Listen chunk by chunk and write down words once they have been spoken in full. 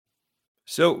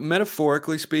So,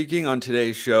 metaphorically speaking, on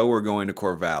today's show, we're going to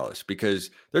Corvallis because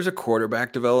there's a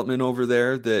quarterback development over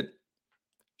there that,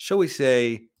 shall we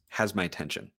say, has my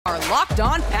attention. Our Locked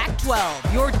On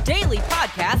Pac-12, your daily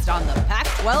podcast on the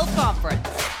Pac-12 Conference.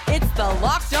 It's the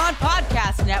Locked On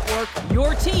Podcast Network,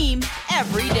 your team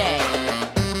every day.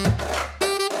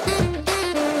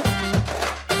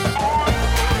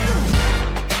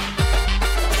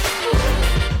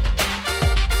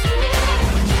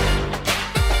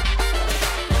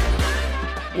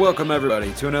 Welcome,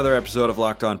 everybody, to another episode of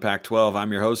Locked On Pac-12.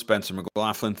 I'm your host, Spencer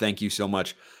McLaughlin. Thank you so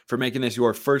much for making this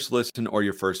your first listen or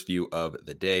your first view of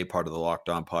the day, part of the Locked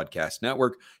On Podcast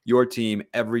Network, your team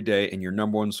every day and your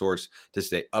number one source to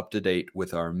stay up to date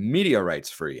with our media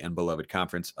rights-free and beloved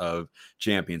Conference of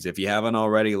Champions. If you haven't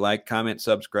already, like, comment,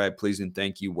 subscribe, please, and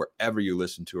thank you wherever you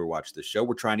listen to or watch the show.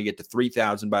 We're trying to get to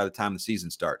 3,000 by the time the season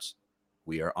starts.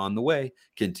 We are on the way.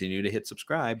 Continue to hit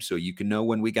subscribe so you can know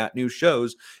when we got new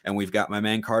shows. And we've got my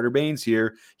man Carter Baines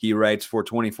here. He writes for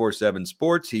 24/7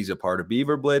 Sports. He's a part of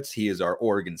Beaver Blitz. He is our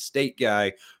Oregon State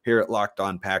guy here at Locked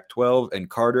On Pac-12.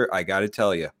 And Carter, I got to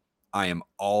tell you, I am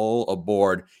all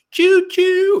aboard.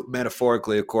 Choo-choo!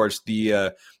 Metaphorically, of course,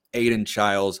 the Aidan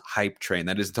Chiles hype train.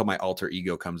 That is until my alter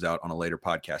ego comes out on a later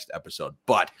podcast episode.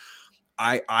 But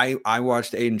I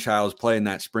watched Aidan Chiles play in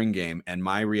that spring game, and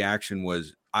my reaction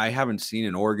was, I haven't seen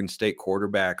an Oregon State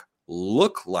quarterback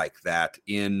look like that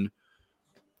in,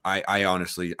 I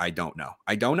honestly, I don't know.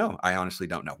 I honestly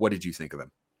don't know. What did you think of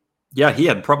him? Yeah, he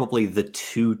had probably the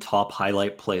two top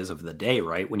highlight plays of the day,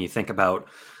 right? When you think about,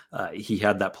 he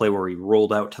had that play where he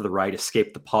rolled out to the right,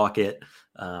 escaped the pocket,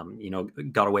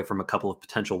 got away from a couple of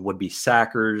potential would-be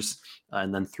sackers,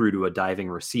 and then threw to a diving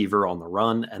receiver on the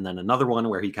run. And then another one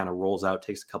where he kind of rolls out,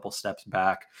 takes a couple steps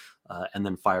back, and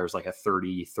then fires like a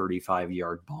 30,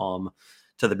 35-yard bomb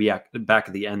to the back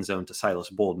of the end zone to Silas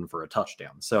Bolden for a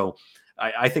touchdown. So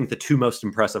I think the two most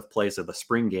impressive plays of the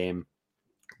spring game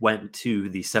went to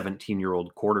the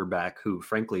 17-year-old quarterback who,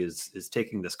 frankly, is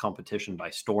taking this competition by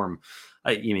storm.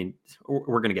 I mean,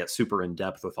 we're going to get super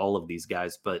in-depth with all of these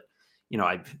guys, but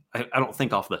I don't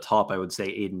think off the top I would say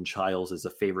Aidan Chiles is a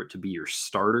favorite to be your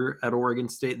starter at Oregon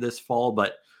State this fall,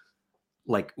 but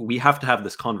like, we have to have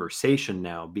this conversation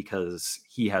now because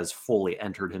he has fully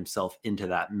entered himself into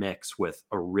that mix with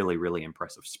a really, really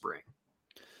impressive spring.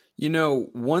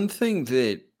 One thing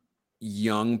that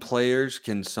young players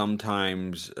can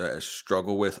sometimes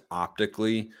struggle with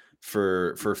optically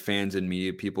for fans and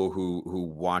media people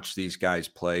who watch these guys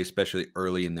play, especially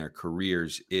early in their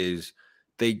careers, is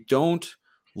they don't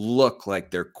look like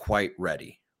they're quite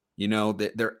ready.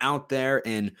 They're out there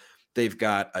and they've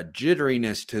got a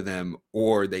jitteriness to them,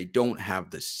 or they don't have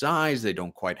the size. They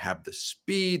don't quite have the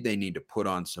speed. They need to put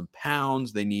on some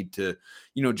pounds. They need to,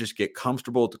 just get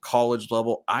comfortable at the college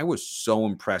level. I was so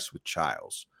impressed with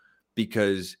Chiles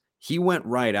because he went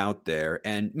right out there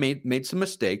and made some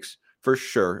mistakes for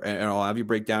sure. And I'll have you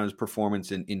break down his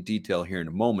performance in detail here in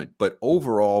a moment. But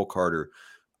overall, Carter,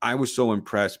 I was so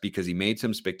impressed because he made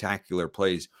some spectacular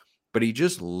plays, but he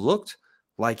just looked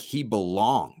like he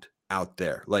belonged out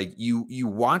there. Like you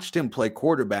watched him play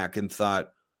quarterback and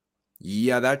thought,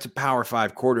 yeah, that's a Power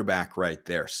 5 quarterback right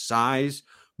there. Size,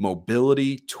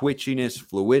 mobility, twitchiness,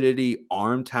 fluidity,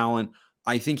 arm talent.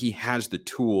 I think he has the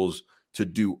tools to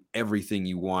do everything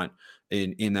you want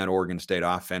in that Oregon State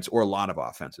offense, or a lot of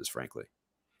offenses, frankly.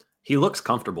 He looks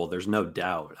comfortable. There's no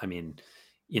doubt. I mean,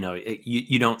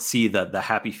 you don't see the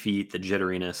happy feet, the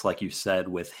jitteriness, like you said,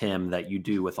 with him that you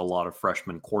do with a lot of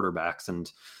freshman quarterbacks.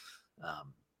 And,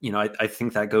 I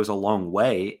think that goes a long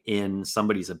way in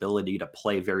somebody's ability to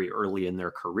play very early in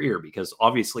their career, because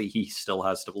obviously he still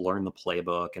has to learn the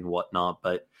playbook and whatnot.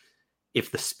 But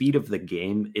if the speed of the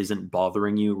game isn't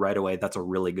bothering you right away, that's a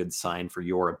really good sign for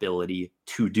your ability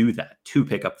to do that, to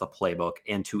pick up the playbook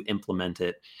and to implement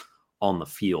it on the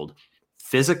field.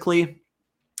 Physically,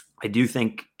 I do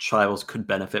think Chiles could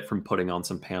benefit from putting on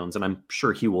some pounds, and I'm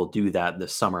sure he will do that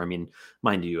this summer. I mean,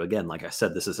 mind you, again, like I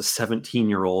said, this is a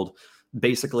 17-year-old,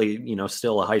 basically,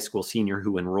 still a high school senior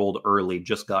who enrolled early,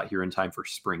 just got here in time for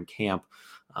spring camp.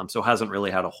 So hasn't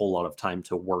really had a whole lot of time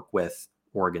to work with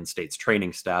Oregon State's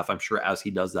training staff. I'm sure as he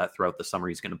does that throughout the summer,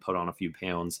 he's going to put on a few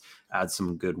pounds, add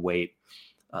some good weight,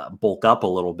 bulk up a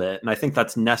little bit. And I think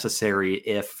that's necessary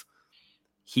if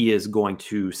he is going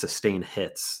to sustain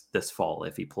hits this fall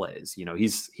if he plays.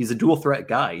 He's a dual threat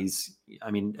guy. He's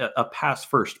a pass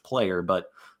first player, but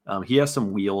he has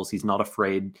some wheels. He's not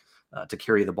afraid to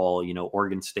carry the ball.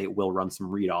 Oregon State will run some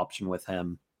read option with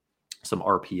him, some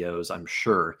RPOs, I'm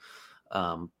sure.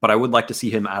 But I would like to see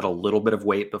him add a little bit of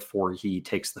weight before he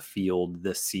takes the field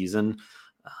this season.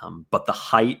 But the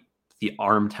height, the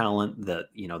arm talent,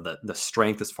 the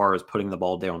strength as far as putting the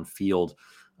ball downfield.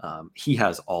 He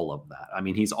has all of that. I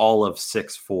mean, he's all of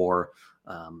 6'4",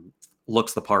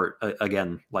 looks the part,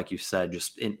 again, like you said,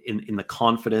 just in the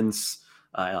confidence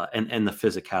and the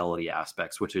physicality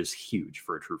aspects, which is huge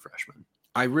for a true freshman.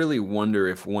 I really wonder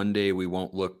if one day we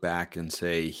won't look back and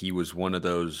say he was one of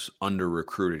those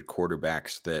under-recruited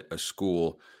quarterbacks that a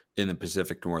school in the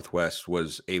Pacific Northwest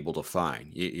was able to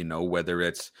find. Whether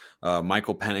it's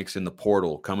Michael Penix in the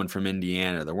portal coming from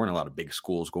Indiana. There weren't a lot of big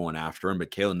schools going after him,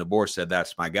 but Kalen DeBoer said,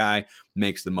 that's my guy,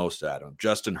 makes the most out of him.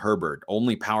 Justin Herbert,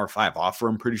 only Power 5 offer,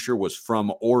 I'm pretty sure, was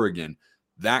from Oregon.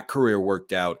 That career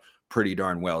worked out pretty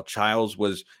darn well. Chiles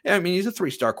was, he's a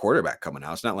 3-star quarterback coming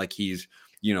out. It's not like he's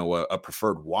a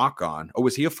preferred walk-on. Oh,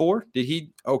 was he a 4? Did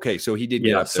he? Okay, so he did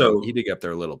get up there. He did get up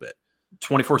there a little bit.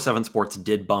 24/7 Sports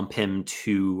did bump him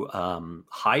to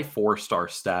high 4-star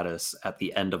status at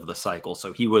the end of the cycle.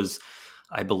 So he was,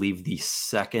 I believe, the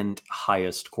second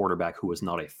highest quarterback who was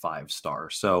not a 5-star.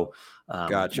 So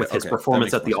Gotcha. With his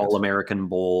performance at the All-American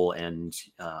Bowl and,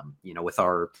 with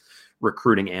our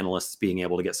recruiting analysts being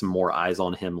able to get some more eyes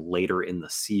on him later in the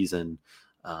season,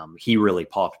 he really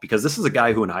popped, because this is a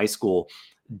guy who in high school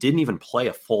didn't even play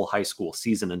a full high school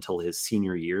season until his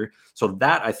senior year. So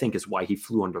that, I think, is why he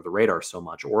flew under the radar so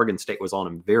much. Oregon State was on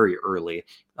him very early.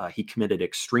 He committed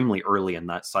extremely early in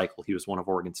that cycle. He was one of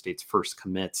Oregon State's first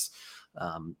commits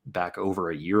back over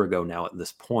a year ago now at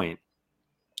this point.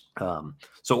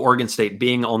 So Oregon State,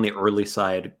 being on the early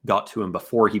side, got to him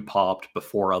before he popped,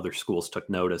 before other schools took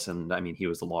notice. And he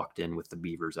was locked in with the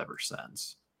Beavers ever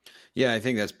since. Yeah, I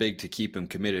think that's big to keep him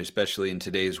committed, especially in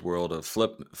today's world of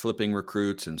flipping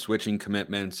recruits and switching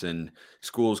commitments and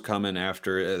schools coming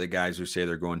after the guys who say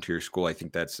they're going to your school. I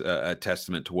think that's a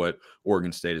testament to what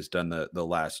Oregon State has done the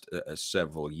last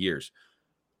several years.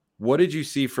 What did you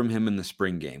see from him in the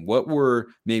spring game? What were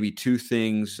maybe 2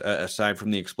 things, aside from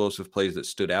the explosive plays, that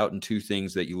stood out, and 2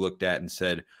 things that you looked at and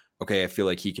said, okay, I feel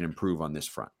like he can improve on this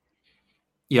front?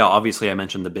 Yeah, obviously I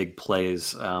mentioned the big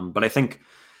plays, but I think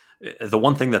the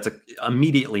one thing that's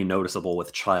immediately noticeable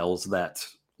with Chiles that,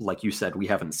 like you said, we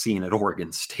haven't seen at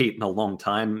Oregon State in a long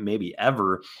time, maybe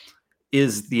ever,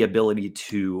 is the ability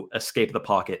to escape the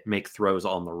pocket, make throws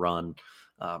on the run.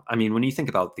 When you think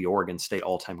about the Oregon State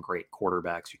all-time great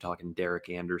quarterbacks, you're talking Derek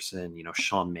Anderson,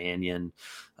 Sean Mannion,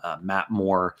 Matt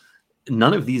Moore.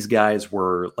 None of these guys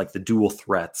were like the dual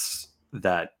threats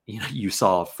that you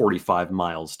saw 45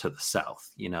 miles to the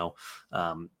south.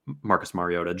 Marcus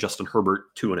Mariota, Justin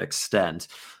Herbert to an extent.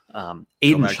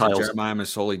 Aidan Chiles, Jeremiah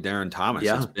Masoli, Darren Thomas.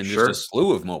 Yeah, it's been just a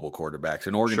slew of mobile quarterbacks,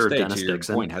 and Oregon State, Dennis to your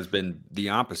Dixon point, has been the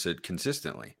opposite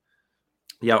consistently.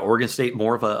 Yeah, Oregon State,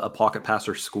 more of a pocket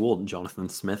passer school. Jonathan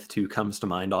Smith, too, comes to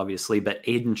mind, obviously. But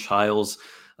Aidan Chiles,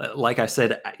 like I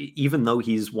said, even though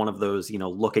he's one of those,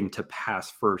 looking to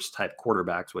pass first type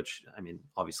quarterbacks, which,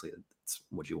 obviously it's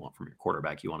what you want from your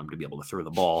quarterback. You want him to be able to throw the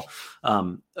ball.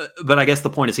 But I guess the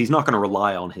point is he's not going to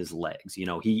rely on his legs.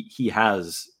 He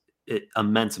has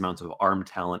immense amounts of arm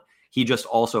talent. He just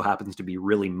also happens to be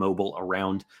really mobile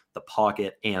around the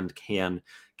pocket and can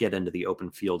get into the open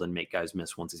field and make guys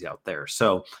miss once he's out there.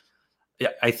 So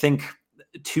I think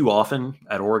too often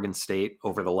at Oregon State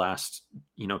over the last,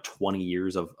 20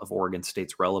 years of Oregon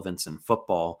State's relevance in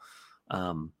football,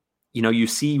 you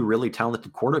see really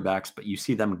talented quarterbacks, but you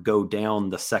see them go down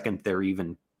the second they're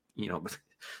even,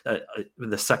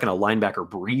 the second a linebacker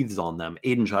breathes on them.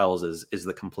 Aidan Chiles is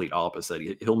the complete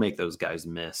opposite. He'll make those guys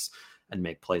miss and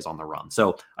make plays on the run.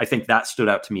 So I think that stood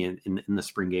out to me in the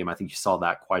spring game. I think you saw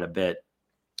that quite a bit.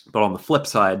 But on the flip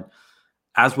side,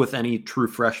 as with any true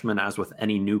freshman, as with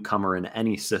any newcomer in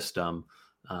any system,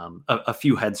 a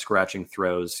few head-scratching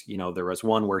throws. There was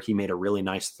one where he made a really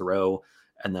nice throw,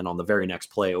 and then on the very next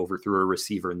play overthrew a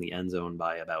receiver in the end zone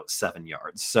by about 7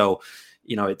 yards. So,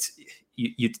 it's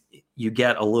you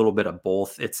get a little bit of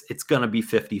both. It's going to be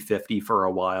 50-50 for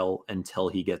a while until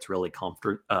he gets really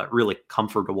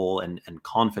comfortable and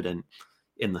confident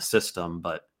in the system.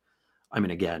 But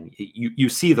again, you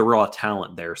see the raw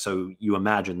talent there, so you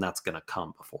imagine that's going to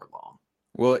come before long.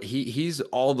 Well, he's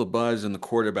all the buzz in the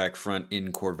quarterback front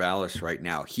in Corvallis right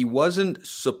now. He wasn't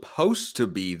supposed to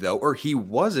be, though, or he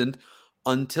wasn't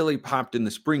until he popped in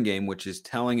the spring game, which is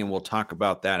telling, and we'll talk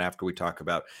about that after we talk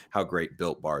about how great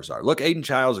Built Bars are. Look, Aidan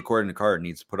Chiles, according to Carter,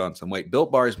 needs to put on some weight.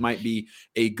 Built Bars might be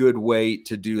a good way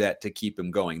to do that, to keep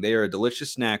him going. They are a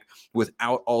delicious snack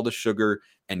without all the sugar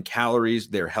and calories.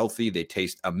 They're healthy. They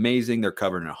taste amazing. They're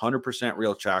covered in 100%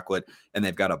 real chocolate, and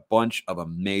they've got a bunch of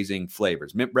amazing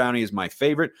flavors. Mint brownie is my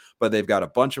favorite, but they've got a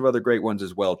bunch of other great ones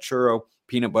as well. Churro,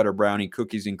 peanut butter brownie,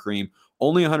 cookies and cream,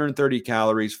 only 130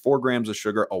 calories, 4 grams of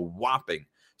sugar, a whopping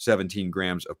 17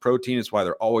 grams of protein. It's why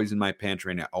they're always in my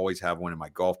pantry, and I always have one in my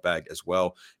golf bag as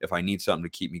well if I need something to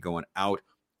keep me going out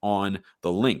on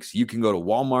the links. You can go to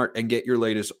Walmart and get your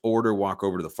latest order, walk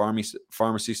over to the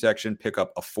pharmacy section, pick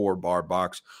up a 4-bar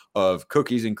box of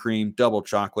cookies and cream, double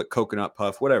chocolate, coconut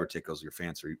puff, whatever tickles your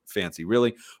fancy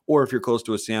really. Or if you're close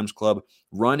to a Sam's Club,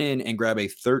 run in and grab a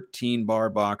 13-bar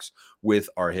box with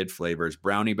our hit flavors,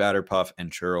 brownie batter puff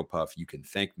and churro puff. You can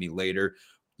thank me later.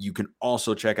 You can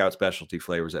also check out specialty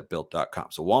flavors at built.com.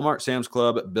 So Walmart, Sam's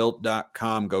Club,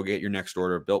 built.com. Go get your next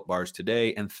order of Built Bars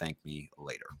today and thank me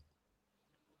later.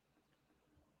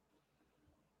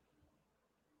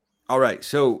 All right,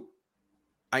 so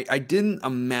I didn't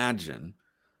imagine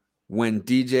when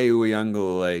DJ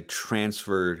Uiagalelei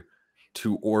transferred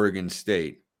to Oregon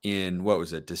State in, what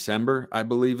was it, December, I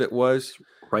believe it was?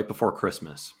 Right before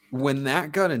Christmas. When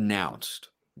that got announced,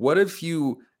 what if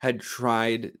you had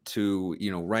tried to,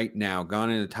 right now, gone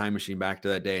in a time machine back to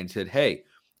that day and said, hey,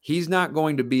 he's not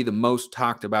going to be the most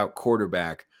talked about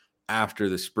quarterback after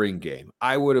the spring game?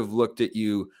 I would have looked at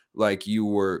you like you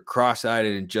were cross-eyed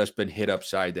and just been hit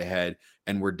upside the head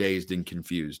and were dazed and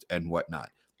confused and whatnot.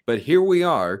 But here we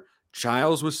are.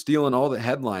 Chiles was stealing all the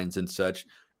headlines and such.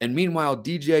 And meanwhile,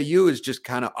 DJU is just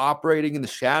kind of operating in the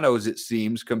shadows, it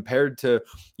seems, compared to,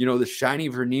 the shiny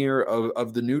veneer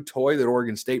of the new toy that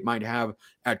Oregon State might have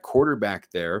at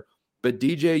quarterback there. But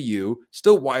DJU,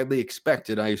 still widely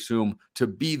expected, I assume, to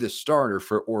be the starter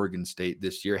for Oregon State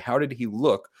this year. How did he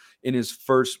look in his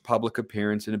first public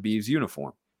appearance in a Beavs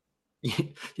uniform?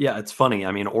 Yeah, it's funny.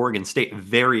 I mean, Oregon State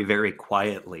very, very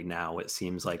quietly now, it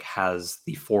seems like, has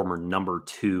the former number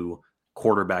 2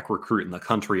 quarterback recruit in the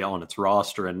country on its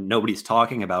roster, and nobody's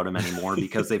talking about him anymore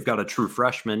because they've got a true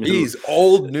freshman. He's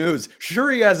old news.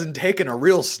 Sure, he hasn't taken a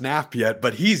real snap yet,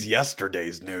 but he's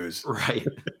yesterday's news. Right,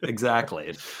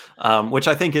 exactly. Which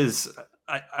I think is,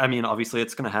 I mean, obviously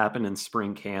it's going to happen in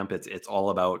spring camp. It's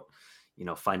all about,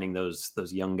 finding those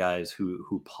young guys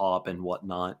who pop and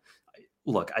whatnot.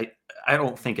 Look, I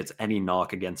don't think it's any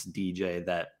knock against DJ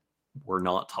that we're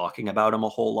not talking about him a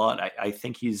whole lot. I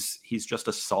think he's just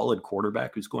a solid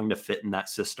quarterback who's going to fit in that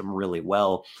system really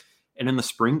well. And in the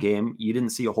spring game, you didn't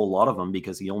see a whole lot of him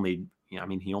because he only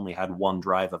had one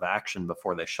drive of action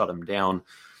before they shut him down,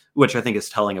 which I think is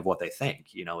telling of what they think.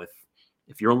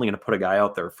 If you're only going to put a guy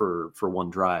out there for one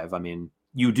drive, I mean,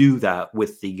 you do that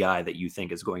with the guy that you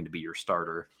think is going to be your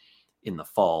starter in the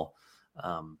fall.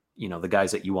 The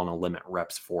guys that you want to limit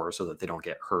reps for so that they don't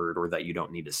get hurt or that you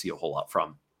don't need to see a whole lot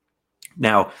from.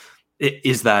 Now,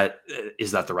 is that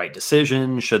the right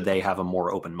decision? Should they have a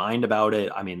more open mind about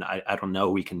it? I mean, I don't know.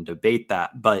 We can debate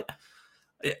that, but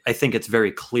I think it's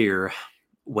very clear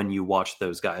when you watch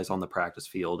those guys on the practice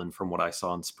field and from what I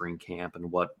saw in spring camp and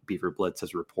what Beaver Blitz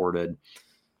has reported.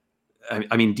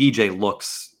 I mean, DJ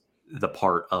looks the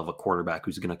part of a quarterback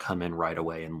who's going to come in right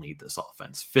away and lead this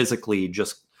offense. Physically,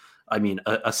 just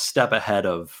a step ahead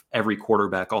of every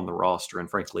quarterback on the roster and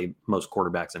frankly, most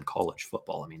quarterbacks in college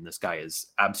football. I mean, this guy is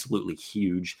absolutely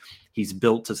huge. He's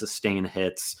built to sustain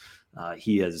hits.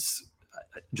 He is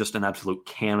just an absolute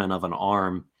cannon of an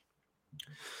arm.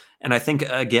 And I think,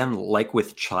 again, like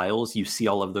with Chiles, you see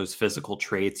all of those physical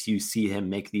traits. You see him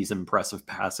make these impressive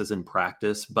passes in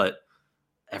practice, but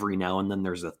every now and then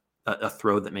there's a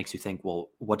throw that makes you think,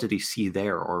 well, what did he see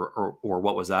there? Or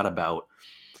what was that about?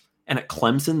 And at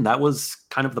Clemson, that was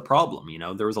kind of the problem.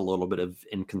 There was a little bit of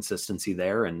inconsistency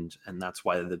there. And that's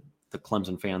why the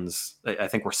Clemson fans, I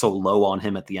think, were so low on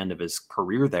him at the end of his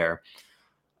career there.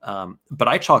 But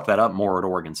I chalk that up more at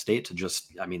Oregon State to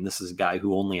this is a guy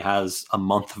who only has a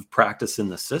month of practice in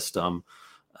the system.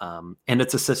 And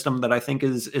it's a system that I think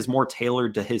is more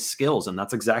tailored to his skills. And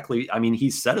that's exactly,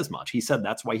 he said as much. He said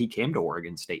that's why he came to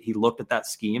Oregon State. He looked at that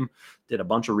scheme, did a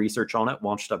bunch of research on it,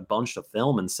 watched a bunch of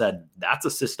film and said, that's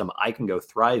a system I can go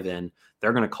thrive in.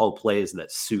 They're going to call plays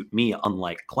that suit me,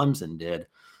 unlike Clemson did.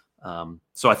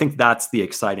 So I think that's the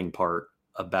exciting part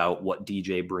about what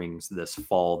DJ brings this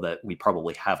fall that we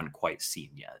probably haven't quite seen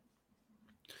yet.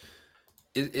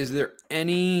 Is there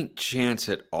any chance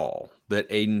at all that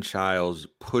Aidan Chiles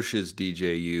pushes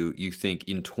DJU, you think,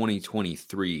 in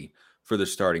 2023 for the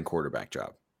starting quarterback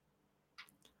job?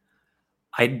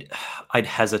 I'd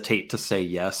hesitate to say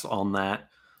yes on that.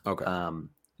 Okay.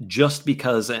 Just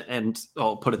because, and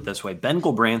I'll put it this way, Ben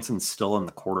Gulbranson's still in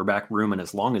the quarterback room, and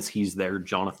as long as he's there,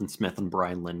 Jonathan Smith and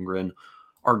Brian Lindgren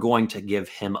are going to give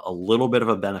him a little bit of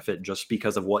a benefit just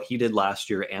because of what he did last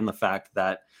year and the fact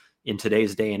that in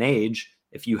today's day and age,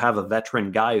 if you have a veteran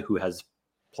guy who has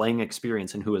playing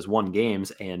experience and who has won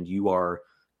games and you are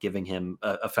giving him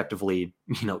effectively,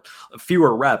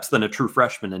 fewer reps than a true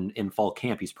freshman in fall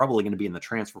camp. He's probably going to be in the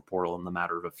transfer portal in the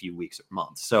matter of a few weeks or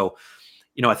months. So,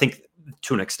 I think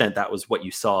to an extent that was what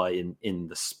you saw in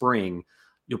the spring.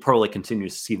 You'll probably continue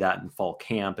to see that in fall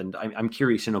camp. And I'm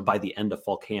curious, by the end of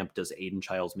fall camp, does Aidan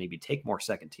Chiles maybe take more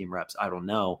second team reps? I don't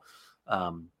know.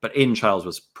 But Aidan Chiles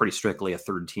was pretty strictly a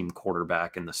third team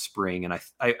quarterback in the spring. And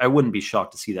I wouldn't be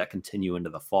shocked to see that continue into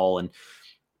the fall. And,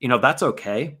 that's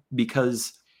okay,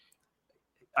 because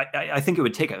I think it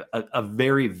would take a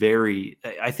very, very,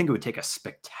 I think it would take a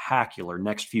spectacular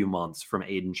next few months from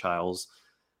Aidan Chiles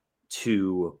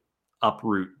to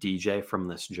uproot DJ from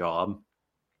this job.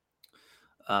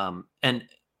 And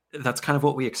that's kind of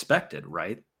what we expected,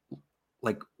 right?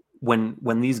 Like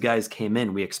when these guys came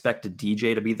in, we expected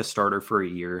DJ to be the starter for a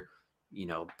year,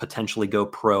 potentially go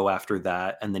pro after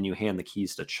that. And then you hand the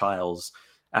keys to Chiles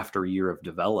after a year of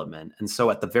development. And so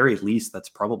at the very least, that's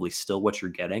probably still what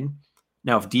you're getting.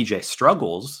 Now, if DJ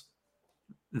struggles,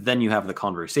 then you have the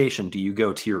conversation. Do you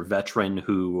go to your veteran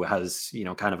who has,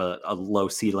 kind of a low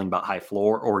ceiling but high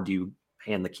floor, or do you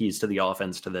hand the keys to the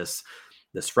offense to this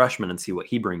freshman and see what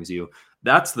he brings you?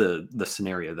 That's the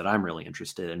scenario that I'm really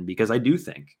interested in, because I do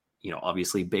think,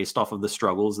 obviously based off of the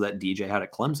struggles that DJ had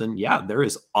at Clemson, yeah, there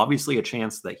is obviously a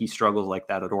chance that he struggles like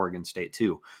that at Oregon State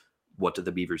too. What do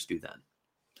the Beavers do then?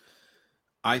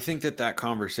 I think that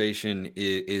conversation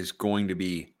is going to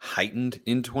be heightened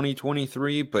in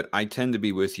 2023, but I tend to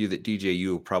be with you that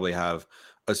DJU will probably have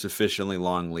a sufficiently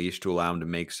long leash to allow him to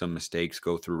make some mistakes,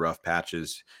 go through rough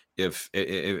patches if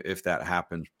that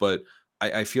happens. But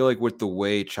I feel like with the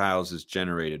way Chiles has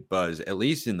generated buzz, at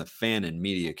least in the fan and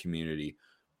media community,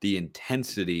 the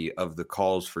intensity of the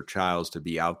calls for Chiles to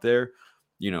be out there,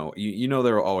 there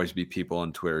will always be people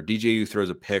on Twitter. DJU throws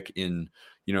a pick in,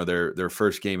 their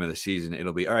first game of the season.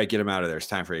 It'll be, all right, get him out of there. It's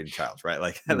time for Aidan Chiles, right?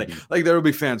 Like, like there will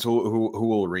be fans who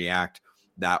will react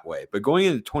that way. But going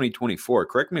into 2024,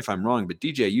 correct me if I'm wrong, but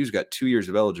DJU's got 2 years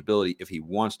of eligibility if he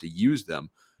wants to use them.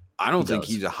 I don't think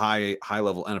he's a high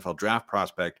level NFL draft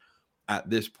prospect at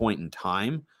this point in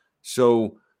time.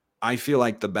 So I feel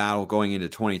like the battle going into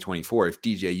 2024, if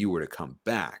DJU were to come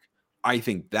back, I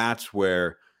think that's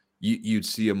where you'd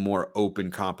see a more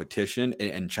open competition,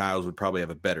 and Chiles would probably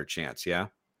have a better chance. Yeah.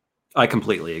 I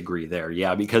completely agree there.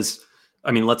 Yeah. Because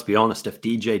let's be honest, if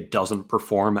DJ doesn't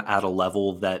perform at a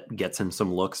level that gets him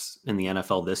some looks in the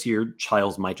NFL this year,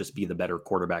 Chiles might just be the better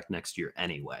quarterback next year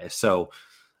anyway. So,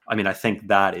 I think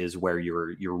that is where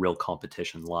your real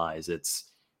competition lies. It's,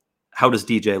 how does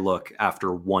DJ look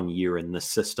after 1 year in this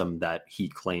system that he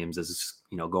claims is,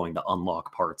 going to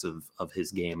unlock parts of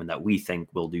his game, and that we think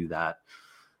will do that?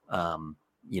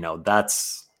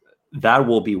 That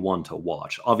will be one to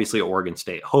watch. Obviously, Oregon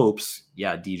State hopes,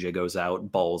 DJ goes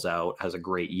out, balls out, has a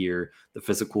great year. The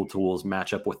physical tools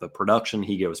match up with the production.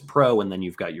 He goes pro, and then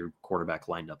you've got your quarterback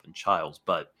lined up in Chiles.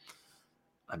 But,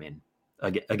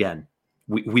 again,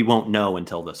 we won't know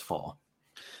until this fall.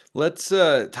 Let's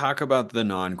talk about the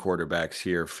non-quarterbacks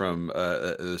here from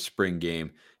the spring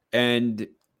game. And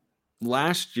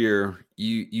last year,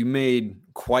 you made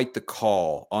quite the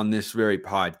call on this very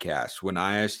podcast when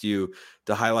I asked you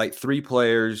to highlight 3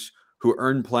 players who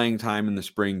earned playing time in the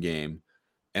spring game.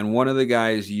 And one of the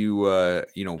guys you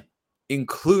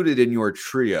included in your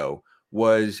trio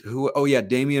was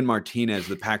Damian Martinez,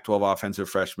 the Pac-12 Offensive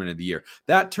Freshman of the Year.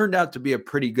 That turned out to be a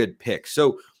pretty good pick.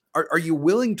 So are you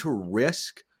willing to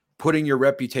risk putting your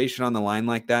reputation on the line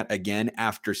like that again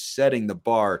after setting the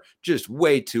bar just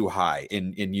way too high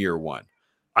in year one?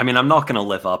 I'm not going to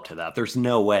live up to that. There's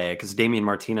no way, because Damian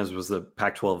Martinez was the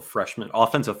Pac-12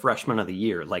 Offensive Freshman of the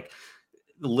Year. Like,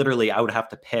 literally, I would have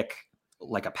to pick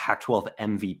like a Pac-12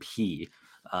 MVP.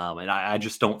 And I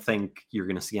just don't think you're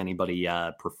going to see anybody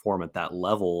perform at that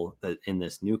level in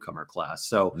this newcomer class.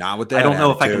 So not with that I don't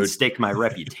know if I can attitude. stake my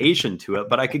reputation to it,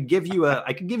 but I could give you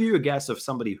a guess of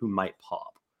somebody who might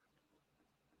pop.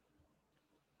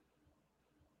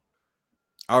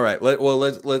 All right.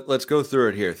 Let's go through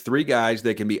it here. 3 guys.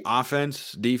 They can be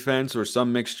offense, defense, or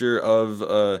some mixture of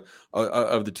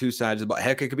the two sides. But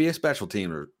heck, it could be a special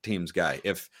teams guy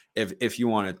if you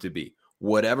want it to be.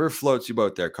 Whatever floats your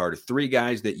boat there, Carter. 3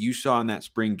 guys that you saw in that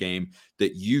spring game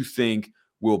that you think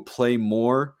will play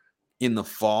more in the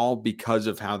fall because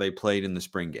of how they played in the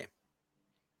spring game.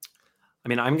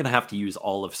 I'm going to have to use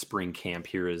all of spring camp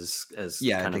here as I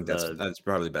think that's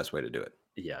probably the best way to do it.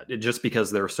 Yeah, just because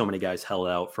there were so many guys held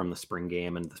out from the spring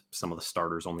game and some of the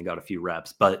starters only got a few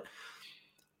reps. But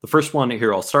the first one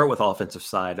here, I'll start with offensive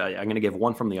side. I'm going to give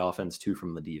 1 from the offense, 2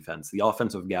 from the defense. The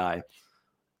offensive guy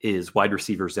is wide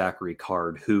receiver Zachary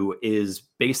Card, who is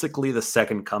basically the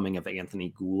second coming of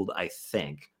Anthony Gould, I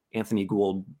think. Anthony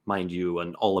Gould, mind you,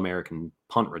 an All-American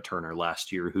punt returner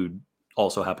last year who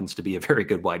also happens to be a very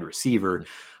good wide receiver.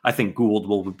 I think Gould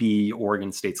will be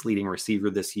Oregon State's leading receiver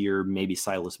this year, maybe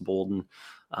Silas Bolden.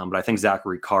 But I think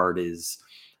Zachary Card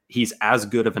he's as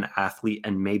good of an athlete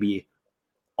and maybe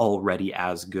already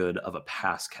as good of a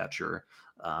pass catcher.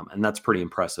 And that's pretty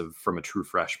impressive from a true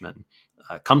freshman.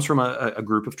 Comes from a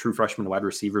group of true freshman wide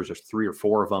receivers. There's 3 or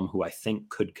 4 of them who I think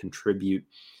could contribute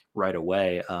right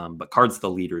away. But Card's the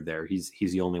leader there. He's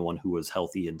the only one who was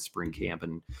healthy in spring camp,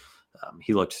 and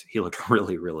he looked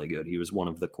really, really good. He was one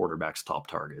of the quarterback's top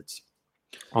targets.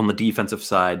 On the defensive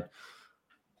side,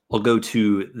 I'll go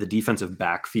to the defensive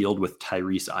backfield with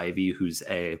Tyrese Ivey, who's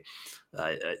a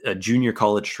junior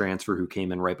college transfer who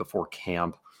came in right before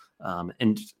camp.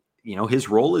 And, his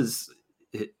role is,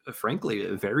 frankly,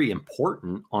 very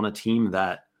important on a team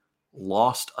that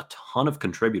lost a ton of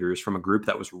contributors from a group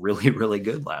that was really, really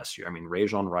good last year. I mean,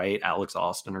 Rajon Wright, Alex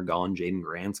Austin are gone, Jaden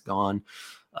Grant's gone.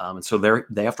 And so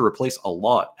they have to replace a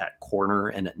lot at corner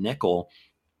and at nickel.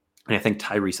 And I think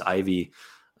Tyrese Ivey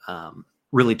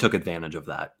really took advantage of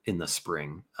that in the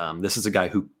spring. This is a guy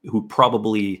who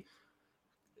probably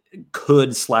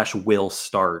could/will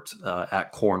start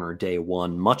at corner day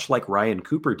one, much like Ryan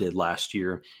Cooper did last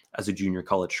year as a junior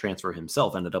college transfer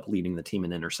himself, ended up leading the team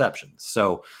in interceptions.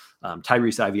 So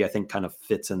Tyrese Ivey, I think, kind of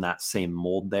fits in that same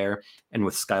mold there. And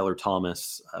with Skylar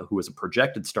Thomas, who was a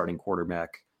projected starting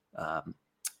quarterback,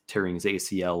 tearing his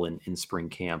ACL in spring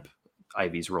camp,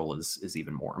 Ivey's role is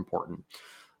even more important.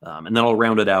 And then I'll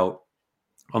round it out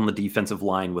on the defensive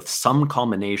line with some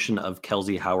combination of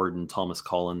Kelsey Howard and Thomas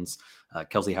Collins.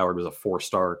 Kelsey Howard was a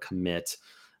 4-star commit,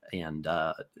 and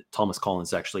Thomas Collins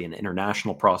is actually an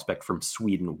international prospect from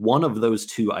Sweden. One of those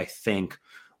two, I think,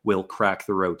 will crack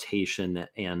the rotation.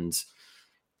 And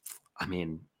I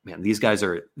mean, man, these guys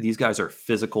are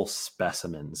physical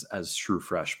specimens as true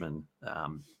freshmen.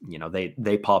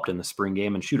 They popped in the spring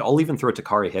game, and shoot, I'll even throw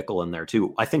Takari Hickle in there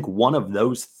too. I think one of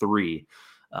those 3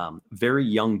 very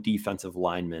young defensive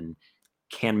linemen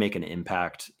can make an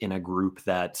impact in a group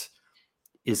that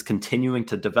is continuing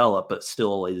to develop, but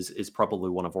still is probably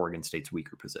one of Oregon State's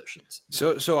weaker positions.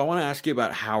 So I want to ask you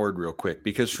about Howard real quick,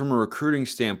 because from a recruiting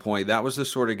standpoint, that was the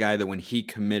sort of guy that when he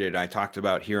committed, I talked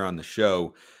about here on the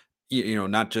show,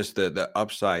 not just the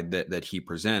upside that he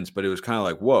presents, but it was kind of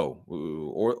like, whoa,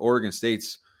 Oregon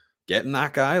State's getting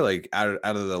that guy like out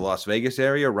of the Las Vegas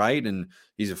area, right? And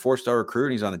he's a 4-star recruit,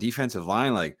 and he's on the defensive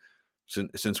line. Like,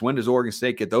 since when does Oregon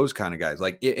State get those kind of guys?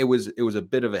 Like, it was a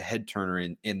bit of a head turner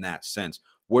in that sense.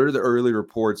 What are the early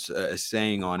reports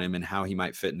saying on him and how he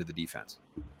might fit into the defense?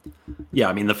 Yeah,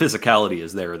 I mean, the physicality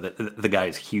is there. The guy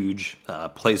is huge,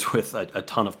 plays with a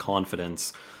ton of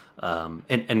confidence,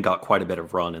 and got quite a bit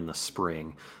of run in the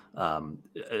spring.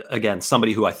 Again,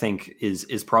 somebody who I think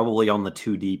is probably on the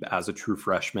 2 deep as a true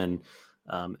freshman.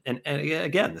 And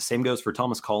again, the same goes for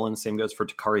Thomas Collins, same goes for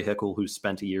Takari Hickle, who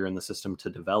spent a year in the system to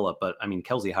develop. But I mean,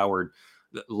 Kelsey Howard,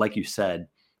 like you said,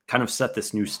 kind of set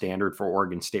this new standard for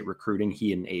Oregon State recruiting.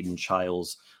 He and Aidan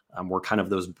Chiles were kind of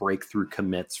those breakthrough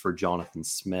commits for Jonathan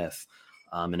Smith.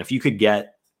 And if you could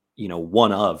get,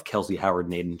 one of Kelsey Howard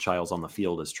and Aidan Chiles on the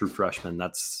field as true freshmen,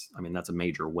 that's a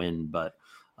major win. But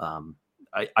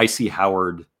I see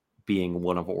Howard being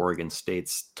one of Oregon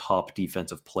State's top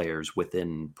defensive players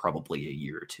within probably a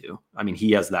year or 2. I mean,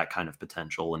 he has that kind of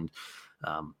potential, and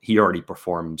he already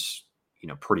performed,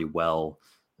 pretty well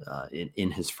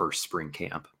in his first spring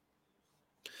camp.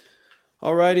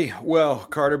 All righty. Well,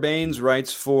 Carter Baines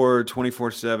writes for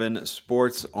 24/7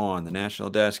 Sports on the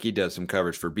National Desk. He does some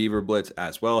coverage for Beaver Blitz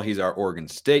as well. He's our Oregon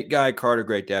State guy. Carter,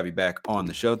 great to have you back on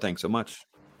the show. Thanks so much.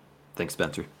 Thanks,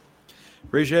 Spencer.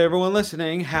 Appreciate everyone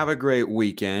listening. Have a great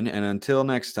weekend. And until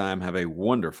next time, have a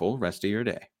wonderful rest of your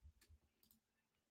day.